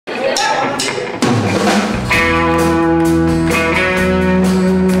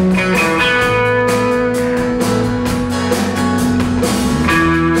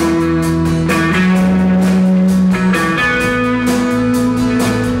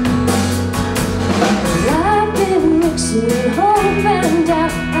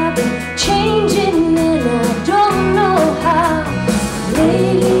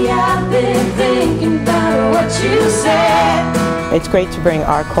It's great to bring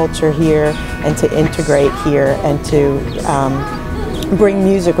our culture here and to integrate here and to bring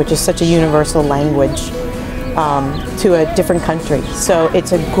music, which is such a universal language, to a different country. So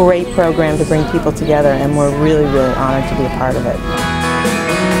it's a great program to bring people together, and we're really, really honored to be a part of it.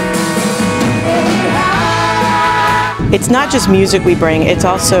 It's not just music we bring, it's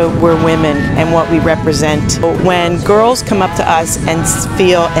also we're women and what we represent. When girls come up to us and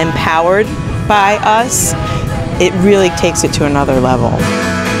feel empowered by us, it really takes it to another level.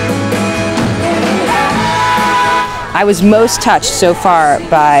 I was most touched so far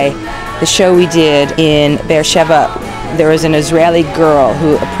by the show we did in Beersheva. There was an Israeli girl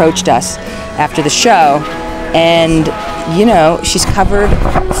who approached us after the show, and you know, she's covered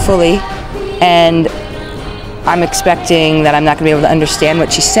fully, and I'm expecting that I'm not going to be able to understand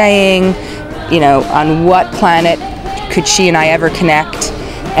what she's saying. You know, on what planet could she and I ever connect?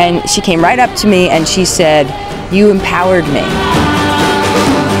 And she came right up to me and she said, "You empowered me."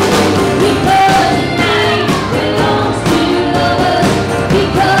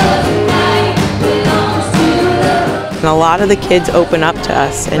 And a lot of the kids open up to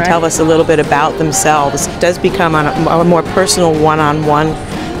us and tell us a little bit about themselves. It does become on a more personal one-on-one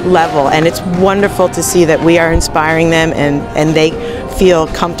level, and it's wonderful to see that we are inspiring them and they feel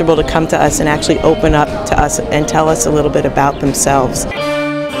comfortable to come to us and actually open up to us and tell us a little bit about themselves.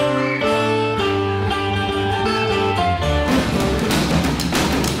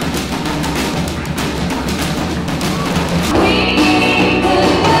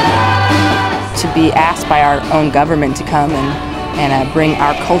 To be asked by our own government to come and bring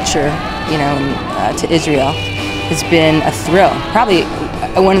our culture, you know, to Israel has been a thrill. Probably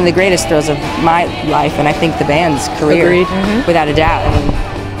one of the greatest thrills of my life, and I think the band's career, without a doubt. I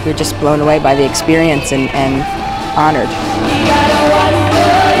mean, we're just blown away by the experience and honored.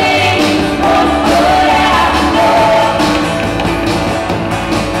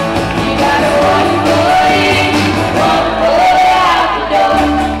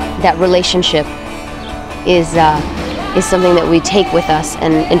 That relationship is something that we take with us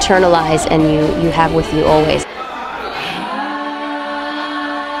and internalize, and you have with you always.